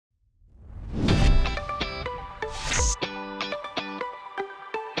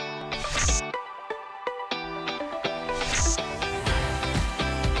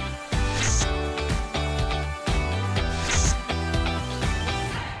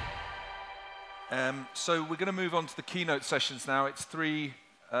So we're going to move on to the keynote sessions now. It's three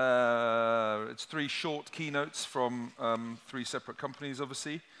short keynotes from three separate companies,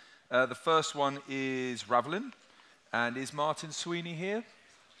 obviously. The first one is Ravelin. And is Martin Sweeney here?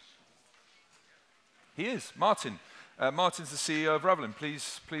 He is. Martin. Martin's the CEO of Ravelin.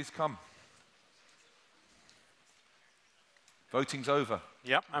 Please come. Voting's over.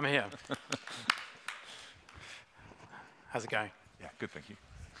 Yep, I'm here. How's it going? Yeah, good, thank you.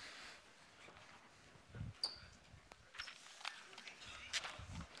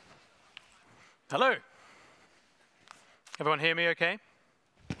 Hello. Everyone hear me okay?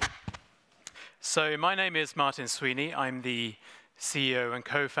 So my name is Martin Sweeney. I'm the CEO and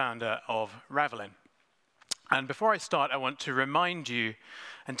co-founder of Ravelin. And before I start, I want to remind you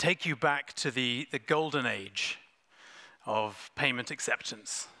and take you back to the golden age of payment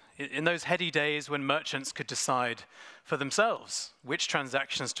acceptance. In those heady days when merchants could decide for themselves which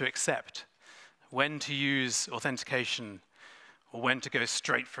transactions to accept, when to use authentication, or when to go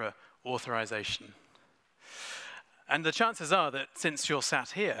straight for authorization. And the chances are that since you're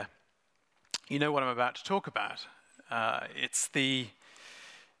sat here, you know what I'm about to talk about. It's the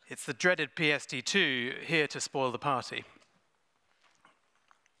dreaded PSD2 here to spoil the party.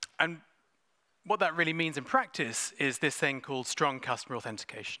 And what that really means in practice is this thing called strong customer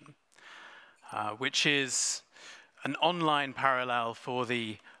authentication, which is an online parallel for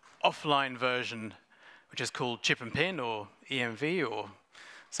the offline version, which is called chip and pin or EMV or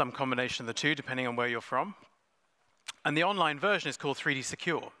some combination of the two, depending on where you're from. And the online version is called 3D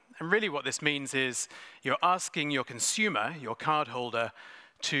Secure. And really what this means is you're asking your consumer, your cardholder,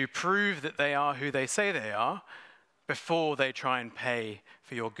 to prove that they are who they say they are before they try and pay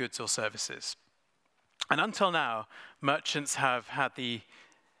for your goods or services. And until now, merchants have had the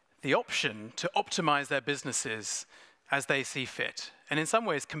option to optimize their businesses as they see fit, and in some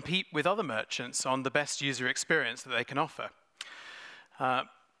ways compete with other merchants on the best user experience that they can offer.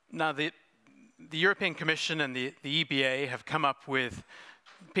 Now, the European Commission and the EBA have come up with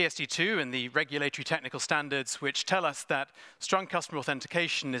PSD2 and the regulatory technical standards which tell us that strong customer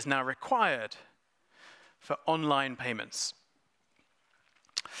authentication is now required for online payments.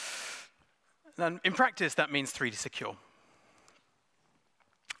 And in practice, that means 3D Secure.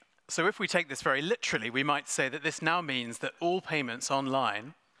 So if we take this very literally, we might say that this now means that all payments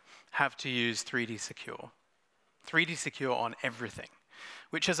online have to use 3D Secure. 3D Secure on everything,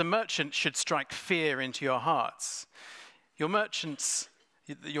 which as a merchant should strike fear into your hearts. Your merchants,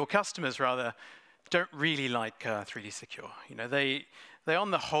 your customers rather, don't really like 3D Secure. You know, they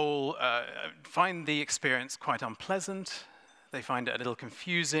on the whole find the experience quite unpleasant. They find it a little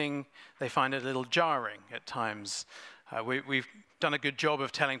confusing. They find it a little jarring at times. We've done a good job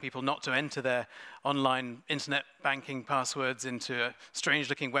of telling people not to enter their online internet banking passwords into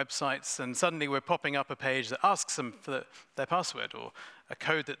strange-looking websites, and suddenly we're popping up a page that asks them for their password or a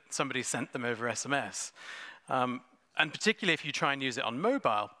code that somebody sent them over SMS. And particularly if you try and use it on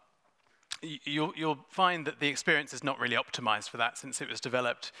mobile, you'll find that the experience is not really optimized for that, since it was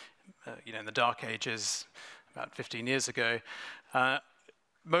developed in the dark ages about 15 years ago.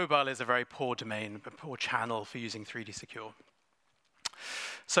 Mobile is a very poor domain, a poor channel for using 3D Secure.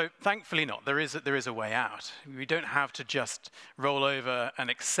 So thankfully not. There is a way out. We don't have to just roll over and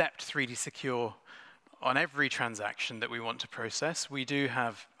accept 3D Secure on every transaction that we want to process. We do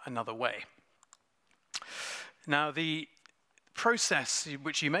have another way. Now, the process,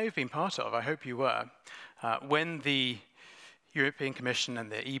 which you may have been part of, I hope you were, when the European Commission and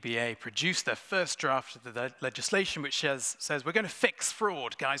the EBA produced their first draft of the legislation, which says we're going to fix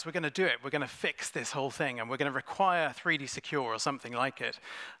fraud, guys, we're going to do it, we're going to fix this whole thing, and we're going to require 3D Secure or something like it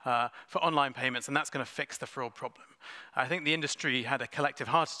for online payments, and that's going to fix the fraud problem. I think the industry had a collective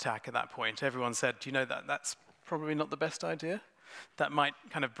heart attack at that point. Everyone said, do you know that that's probably not the best idea? That might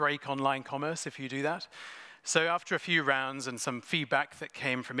kind of break online commerce if you do that. So after a few rounds and some feedback that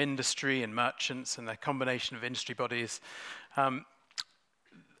came from industry and merchants and a combination of industry bodies, a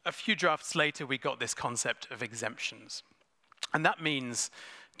few drafts later, we got this concept of exemptions. And that means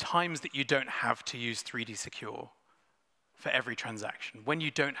times that you don't have to use 3D Secure for every transaction, when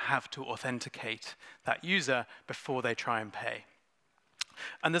you don't have to authenticate that user before they try and pay.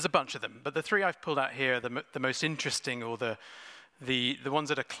 And there's a bunch of them, but the three I've pulled out here are the most interesting, or the ones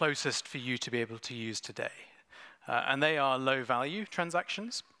that are closest for you to be able to use today. And they are low-value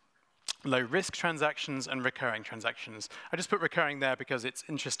transactions, low-risk transactions, and recurring transactions. I just put recurring there because it's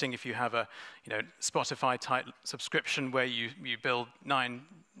interesting if you have a Spotify-type subscription where you bill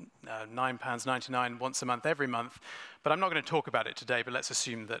 £9.99 once a month, every month. But I'm not going to talk about it today, but let's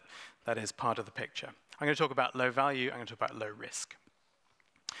assume that that is part of the picture. I'm going to talk about low value, I'm going to talk about low risk.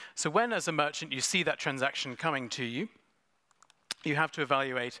 So when, as a merchant, you see that transaction coming to you, you have to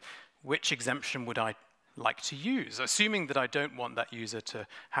evaluate which exemption would I like to use, assuming that I don't want that user to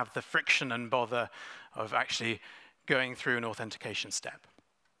have the friction and bother of actually going through an authentication step.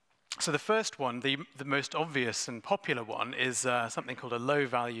 So the first one, the most obvious and popular one, is something called a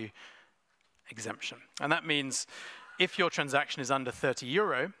low-value exemption. And that means if your transaction is under 30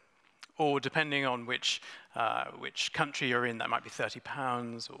 euro, or depending on which country you're in, that might be 30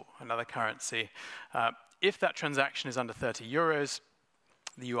 pounds or another currency, if that transaction is under 30 euros,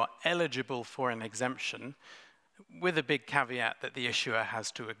 you are eligible for an exemption, with a big caveat that the issuer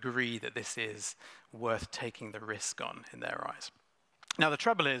has to agree that this is worth taking the risk on in their eyes. Now, the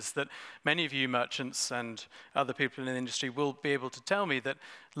trouble is that many of you merchants and other people in the industry will be able to tell me that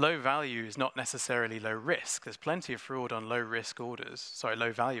low value is not necessarily low risk. There's plenty of fraud on low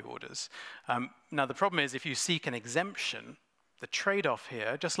value orders. Now, the problem is if you seek an exemption, the trade-off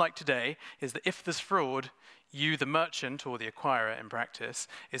here, just like today, is that if there's fraud, you, the merchant or the acquirer in practice,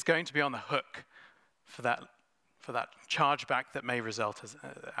 is going to be on the hook for that chargeback that may result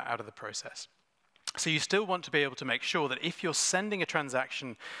out of the process. So you still want to be able to make sure that if you're sending a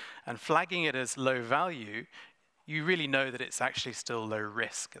transaction and flagging it as low value, you really know that it's actually still low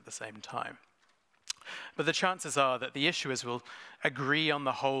risk at the same time. But the chances are that the issuers will agree on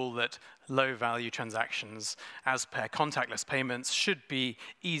the whole that low-value transactions, as per contactless payments, should be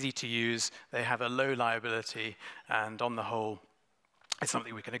easy to use. They have a low liability, and on the whole, it's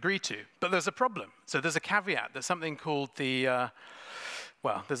something we can agree to. But there's a problem. So there's a caveat. There's something called the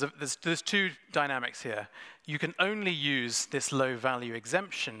well, there's two dynamics here. You can only use this low-value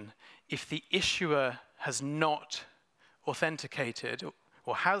exemption if the issuer has not authenticated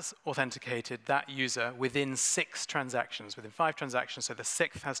or has authenticated that user within 6 transactions, within 5 transactions, so the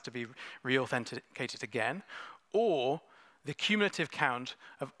 6th has to be re-authenticated again, or the cumulative count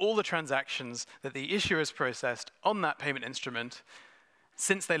of all the transactions that the issuer has processed on that payment instrument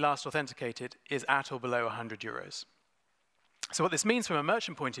since they last authenticated is at or below 100 euros. So what this means from a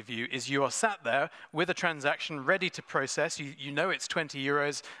merchant point of view is you are sat there with a transaction ready to process. You know it's 20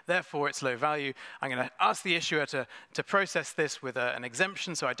 euros, therefore it's low value. I'm going to ask the issuer to process this with an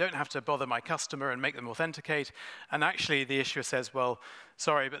exemption so I don't have to bother my customer and make them authenticate. And actually the issuer says, well,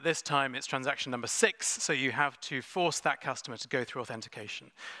 sorry, but this time it's transaction number 6, so you have to force that customer to go through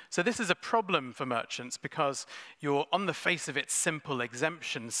authentication. So this is a problem for merchants because your on the face of it simple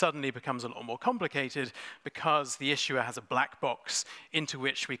exemption suddenly becomes a lot more complicated because the issuer has a black box into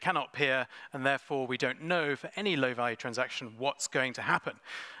which we cannot peer, and therefore we don't know for any low-value transaction what's going to happen.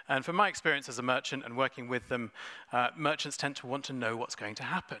 And from my experience as a merchant and working with them, merchants tend to want to know what's going to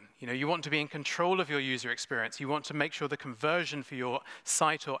happen. You know, you want to be in control of your user experience. You want to make sure the conversion for your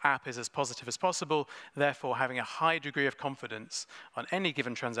site or app is as positive as possible. Therefore, having a high degree of confidence on any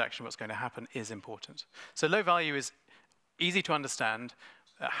given transaction what's going to happen is important. So low value is easy to understand,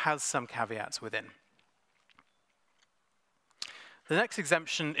 has some caveats within. The next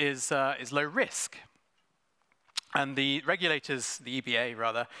exemption is low risk. And the regulators, the EBA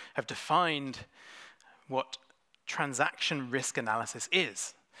rather, have defined what transaction risk analysis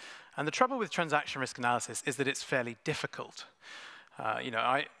is. And the trouble with transaction risk analysis is that it's fairly difficult. You know,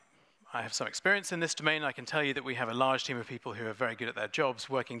 I have some experience in this domain. I can tell you that we have a large team of people who are very good at their jobs,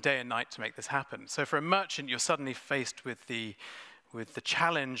 working day and night to make this happen. So for a merchant, you're suddenly faced with the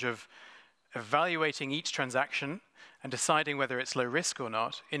challenge of evaluating each transaction and deciding whether it's low risk or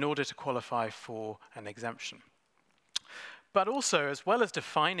not in order to qualify for an exemption. But also, as well as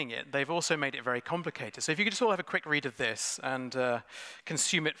defining it, they've also made it very complicated. So if you could just all have a quick read of this and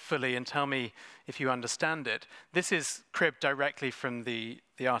consume it fully and tell me if you understand it. This is cribbed directly from the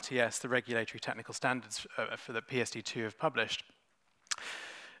RTS, the Regulatory Technical Standards for the PSD2 have published.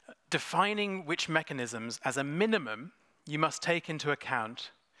 Defining which mechanisms, as a minimum, you must take into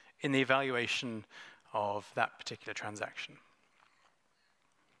account in the evaluation of that particular transaction.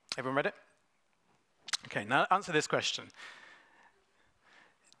 Everyone read it? Okay, now answer this question.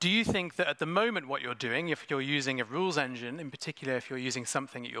 Do you think that at the moment what you're doing, if you're using a rules engine, in particular if you're using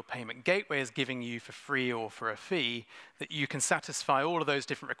something that your payment gateway is giving you for free or for a fee, that you can satisfy all of those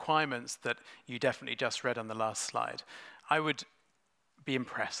different requirements that you definitely just read on the last slide? I would be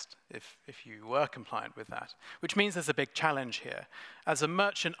impressed if you were compliant with that, which means there's a big challenge here. As a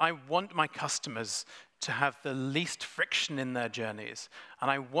merchant, I want my customers to have the least friction in their journeys. And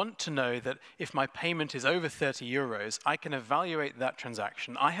I want to know that if my payment is over 30 euros, I can evaluate that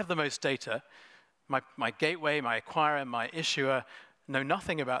transaction. I have the most data. My gateway, my acquirer, my issuer know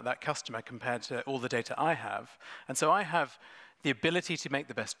nothing about that customer compared to all the data I have. And so I have the ability to make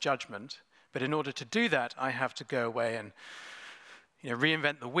the best judgment. But in order to do that, I have to go away and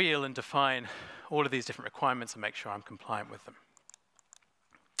reinvent the wheel and define all of these different requirements and make sure I'm compliant with them.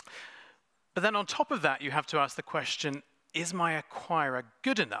 But then on top of that, you have to ask the question, is my acquirer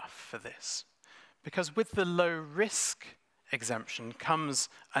good enough for this? Because with the low risk exemption comes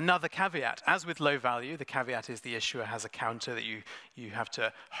another caveat. As with low value, the caveat is the issuer has a counter that you have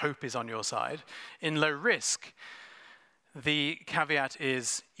to hope is on your side. In low risk, the caveat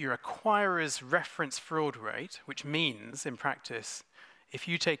is your acquirer's reference fraud rate, which means, in practice, if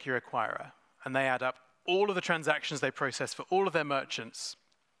you take your acquirer and they add up all of the transactions they process for all of their merchants,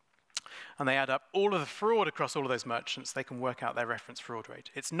 and they add up all of the fraud across all of those merchants, they can work out their reference fraud rate.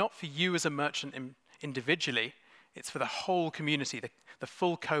 It's not for you as a merchant individually, it's for the whole community, the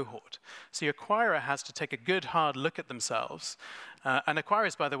full cohort. So your acquirer has to take a good, hard look at themselves. And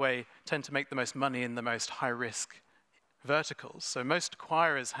acquirers, by the way, tend to make the most money in the most high-risk verticals. So most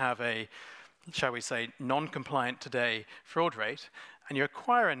acquirers have a, shall we say, non-compliant today fraud rate. And your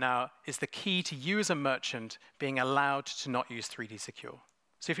acquirer now is the key to you as a merchant being allowed to not use 3D Secure.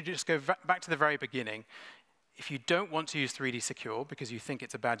 So if you just go back to the very beginning, if you don't want to use 3D Secure because you think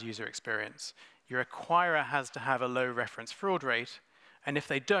it's a bad user experience, your acquirer has to have a low reference fraud rate, and if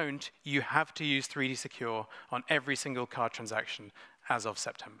they don't, you have to use 3D Secure on every single card transaction as of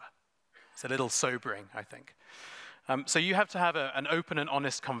September. It's a little sobering, I think. So you have to have an open and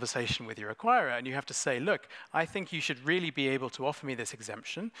honest conversation with your acquirer, and you have to say, look, I think you should really be able to offer me this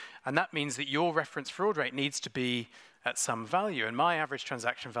exemption, and that means that your reference fraud rate needs to be at some value, and my average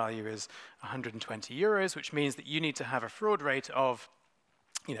transaction value is 120 euros, which means that you need to have a fraud rate of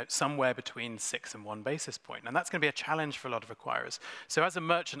somewhere between 6 and 1 basis point. And that's going to be a challenge for a lot of acquirers. So as a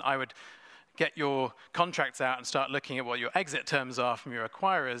merchant, I would get your contracts out and start looking at what your exit terms are from your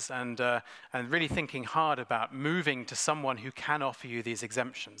acquirers and really thinking hard about moving to someone who can offer you these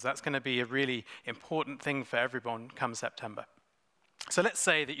exemptions. That's going to be a really important thing for everyone come September. So let's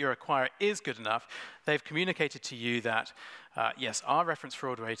say that your acquirer is good enough. They've communicated to you that, yes, our reference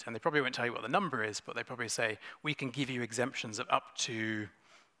fraud rate, and they probably won't tell you what the number is, but they probably say, we can give you exemptions of up to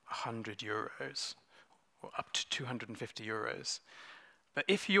 100 euros or up to 250 euros. But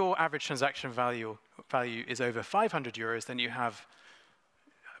if your average transaction value is over 500 euros, then you have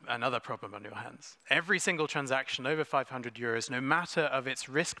another problem on your hands. Every single transaction over 500 euros, no matter of its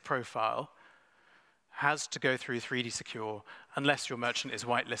risk profile, has to go through 3D Secure unless your merchant is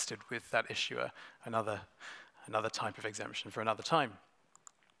whitelisted with that issuer, another type of exemption for another time.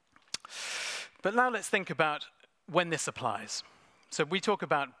 But now let's think about when this applies. So we talk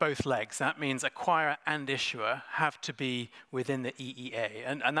about both legs. That means acquirer and issuer have to be within the EEA,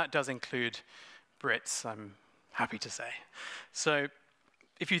 and that does include Brits, I'm happy to say. So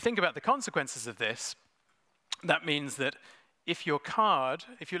if you think about the consequences of this, that means that if your card,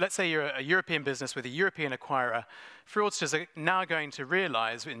 let's say you're a European business with a European acquirer, fraudsters are now going to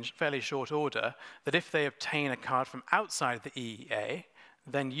realize in fairly short order that if they obtain a card from outside the EEA,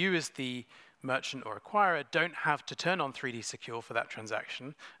 then you as the merchant or acquirer don't have to turn on 3D Secure for that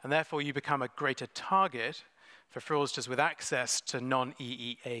transaction, and therefore you become a greater target for fraudsters with access to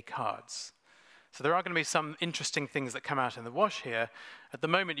non-EEA cards. So there are going to be some interesting things that come out in the wash here. At the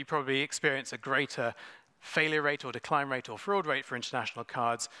moment, you probably experience a greater failure rate or decline rate or fraud rate for international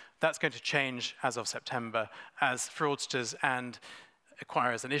cards. That's going to change as of September as fraudsters and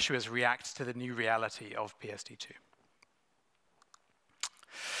acquirers and issuers react to the new reality of PSD2.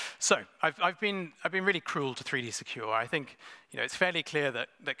 So I've been really cruel to 3D Secure. I think it's fairly clear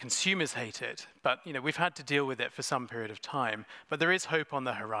that consumers hate it, but we've had to deal with it for some period of time. But there is hope on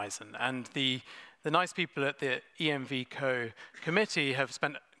the horizon, and the nice people at the EMVCo committee have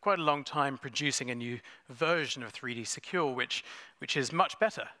spent quite a long time producing a new version of 3D Secure, which is much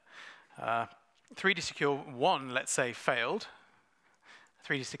better. 3D Secure 1, let's say, failed.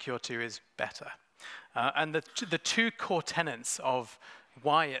 3D Secure 2 is better. And the two core tenets of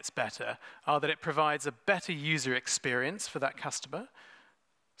why it's better are that it provides a better user experience for that customer.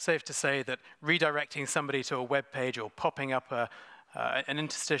 Safe to say that redirecting somebody to a web page or popping up an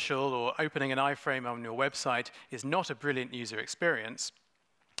interstitial or opening an iframe on your website is not a brilliant user experience.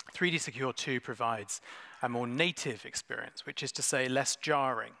 3D Secure 2 provides a more native experience, which is to say less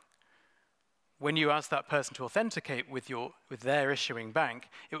jarring. When you ask that person to authenticate with their issuing bank,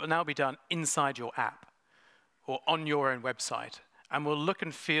 it will now be done inside your app or on your own website, and will look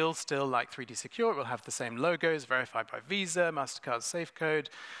and feel still like 3D Secure. It will have the same logos, verified by Visa, MasterCard SafeCode,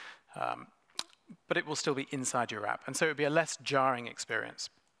 but it will still be inside your app, and so it will be a less jarring experience.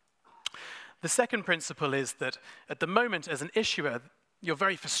 The second principle is that at the moment, as an issuer, you're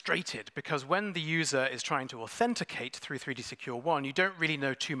very frustrated because when the user is trying to authenticate through 3D Secure 1, you don't really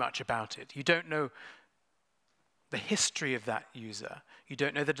know too much about it. You don't know the history of that user. You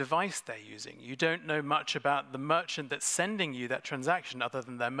don't know the device they're using. You don't know much about the merchant that's sending you that transaction other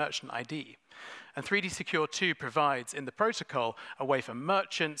than their merchant ID. And 3D Secure 2 provides in the protocol a way for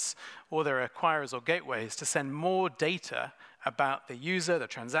merchants or their acquirers or gateways to send more data about the user, the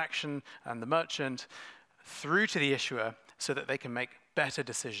transaction, and the merchant through to the issuer so that they can make better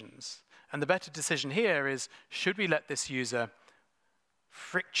decisions. And the better decision here is, should we let this user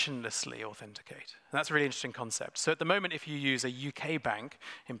frictionlessly authenticate? And that's a really interesting concept. So at the moment, if you use a UK bank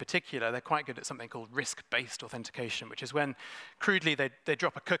in particular, they're quite good at something called risk-based authentication, which is when, crudely, they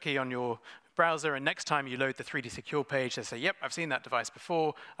drop a cookie on your browser, and next time you load the 3D Secure page, they say, yep, I've seen that device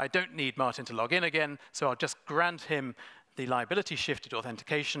before. I don't need Martin to log in again, so I'll just grant him the liability-shifted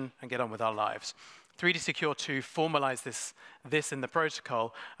authentication and get on with our lives. 3D Secure 2 formalizes this in the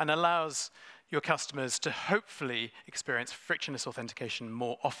protocol and allows your customers to hopefully experience frictionless authentication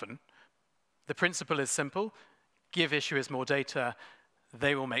more often. The principle is simple. Give issuers more data,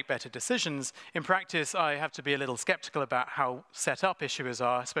 they will make better decisions. In practice, I have to be a little skeptical about how set up issuers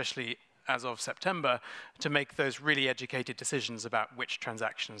are, especially as of September, to make those really educated decisions about which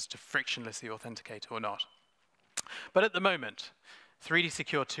transactions to frictionlessly authenticate or not. But at the moment, 3D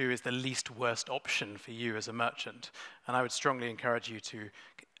Secure 2 is the least worst option for you as a merchant, and I would strongly encourage you to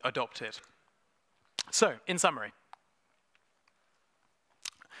adopt it. So, in summary,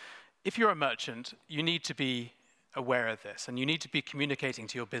 if you're a merchant, you need to be aware of this, and you need to be communicating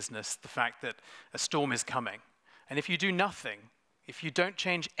to your business the fact that a storm is coming. And if you do nothing, if you don't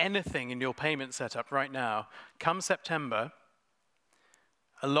change anything in your payment setup right now, come September,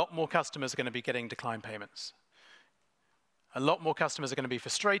 a lot more customers are going to be getting declined payments. A lot more customers are going to be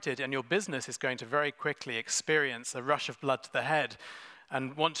frustrated, and your business is going to very quickly experience a rush of blood to the head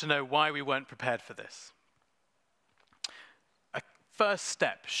and want to know why we weren't prepared for this. A first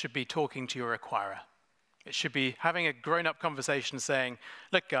step should be talking to your acquirer. It should be having a grown-up conversation saying,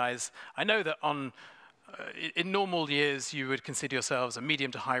 look, guys, I know that in normal years you would consider yourselves a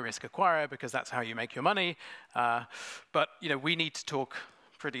medium to high-risk acquirer because that's how you make your money, but we need to talk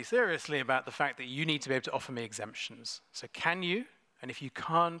pretty seriously about the fact that you need to be able to offer me exemptions. So can you? And if you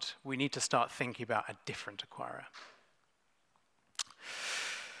can't, we need to start thinking about a different acquirer.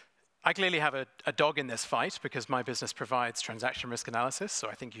 I clearly have a dog in this fight because my business provides transaction risk analysis, so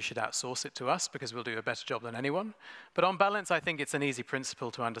I think you should outsource it to us because we'll do a better job than anyone. But on balance, I think it's an easy principle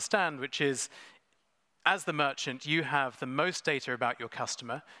to understand, which is, as the merchant, you have the most data about your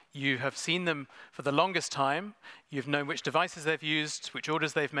customer. You have seen them for the longest time. You've known which devices they've used, which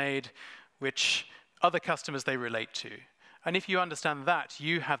orders they've made, which other customers they relate to. And if you understand that,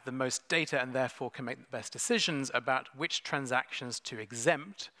 you have the most data and therefore can make the best decisions about which transactions to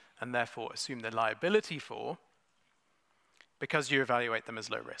exempt and therefore assume the liability for, because you evaluate them as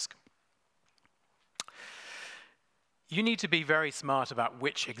low risk. You need to be very smart about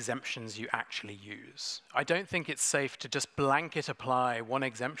which exemptions you actually use. I don't think it's safe to just blanket apply one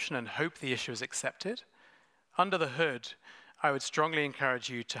exemption and hope the issuers accept it. Under the hood, I would strongly encourage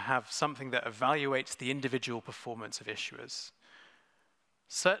you to have something that evaluates the individual performance of issuers.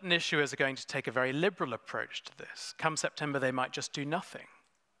 Certain issuers are going to take a very liberal approach to this. Come September, they might just do nothing.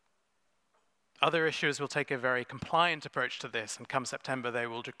 Other issuers will take a very compliant approach to this, and come September, they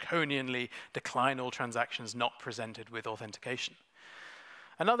will draconianly decline all transactions not presented with authentication.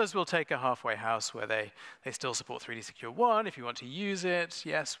 And others will take a halfway house where they still support 3D Secure 1. If you want to use it,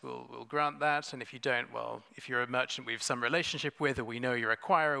 yes, we'll grant that. And if you don't, well, if you're a merchant we have some relationship with, or we know you're an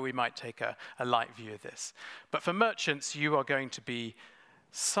acquirer, we might take a light view of this. But for merchants, you are going to be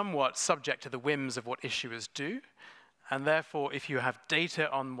somewhat subject to the whims of what issuers do. And therefore, if you have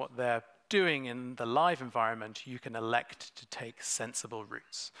data on what they're doing in the live environment, you can elect to take sensible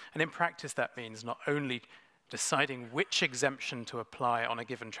routes. And in practice, that means not only deciding which exemption to apply on a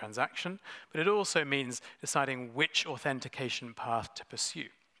given transaction, but it also means deciding which authentication path to pursue.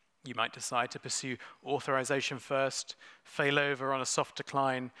 You might decide to pursue authorization first, fail over on a soft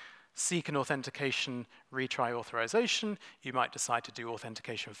decline, seek an authentication, retry authorization. You might decide to do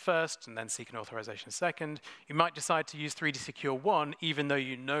authentication first and then seek an authorization second. You might decide to use 3D Secure 1, even though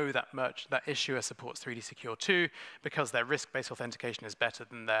you know that issuer supports 3D Secure 2, because their risk-based authentication is better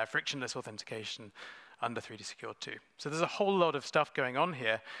than their frictionless authentication under 3D Secure 2. So there's a whole lot of stuff going on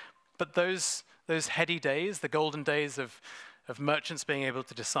here, but those heady days, the golden days of merchants being able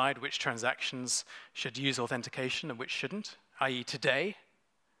to decide which transactions should use authentication and which shouldn't, i.e. today,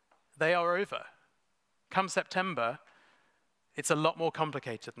 they are over. Come September, it's a lot more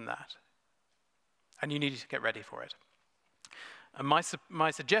complicated than that. And you need to get ready for it. And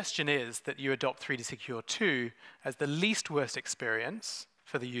my suggestion is that you adopt 3D Secure 2 as the least worst experience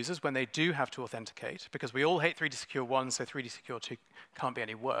for the users when they do have to authenticate, because we all hate 3D Secure 1, so 3D Secure 2 can't be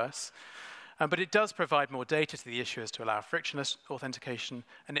any worse. But it does provide more data to the issuers to allow frictionless authentication,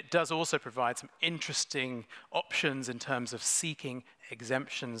 and it does also provide some interesting options in terms of seeking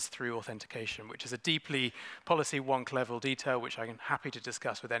exemptions through authentication, which is a deeply policy wonk level detail, which I'm happy to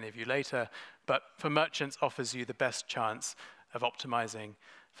discuss with any of you later, but for merchants offers you the best chance of optimizing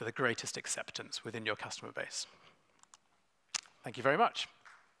for the greatest acceptance within your customer base. Thank you very much.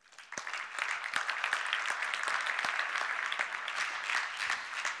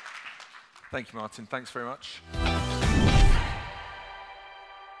 Thank you, Martin. Thanks very much.